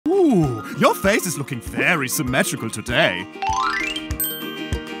Ooh, your face is looking very symmetrical today.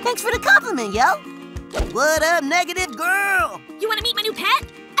 Thanks for the compliment, yo. What up, negative girl? You want to meet my new pet?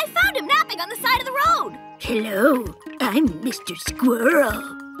 I found him napping on the side of the road. Hello, I'm Mr.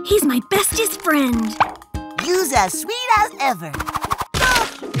 Squirrel. He's my bestest friend. You's as sweet as ever.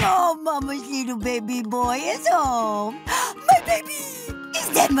 Oh, Mama's little baby boy is home. My baby! Is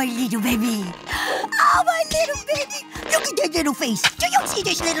that my little baby? Oh, my little baby! Look at that little face. Do you see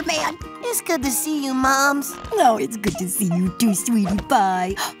this little man? It's good to see you, Moms. Oh, it's good to see you too, sweetie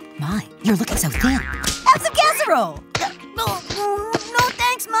pie. My, you're looking so thin. Have some casserole. No,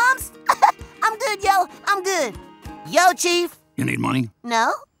 thanks, Moms. I'm good, yo. I'm good. Yo, Chief. You need money?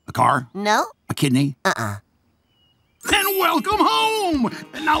 No. A car? No. A kidney? Then welcome home!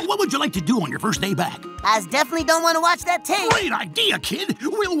 Now, what would you like to do on your first day back? I definitely don't want to watch that tape. Great idea, kid!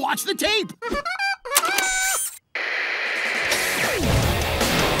 We'll watch the tape!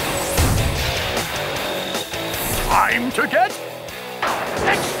 Time to get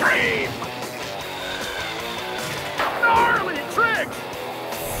extreme! Gnarly tricks!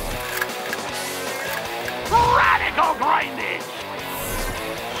 Radical grinding!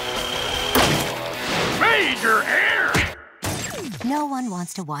 Major air! No one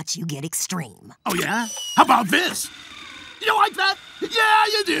wants to watch you get extreme. Oh, yeah? How about this? You like that? Yeah,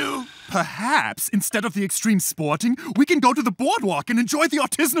 you do! Perhaps, instead of the extreme sporting, we can go to the boardwalk and enjoy the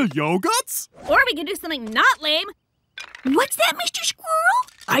artisanal yogurts? Or we can do something not lame. What's that, Mr. Squirrel?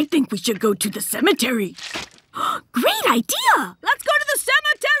 I think we should go to the cemetery. Great idea! Let's go to the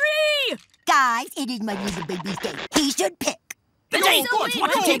cemetery! Guys, it is my little baby's day. He should pick. Come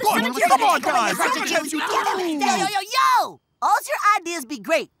on, guys! Yo! All's your ideas be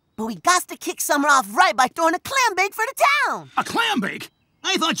great, but we got to kick summer off right by throwing a clam bake for the town. A clam bake?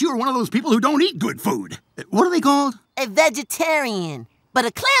 I thought you were one of those people who don't eat good food. What are they called? A vegetarian. But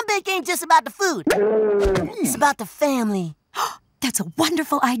a clam bake ain't just about the food. It's about the family. That's a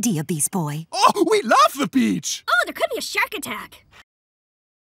wonderful idea, Beast Boy. Oh, we love the beach! Oh, there could be a shark attack.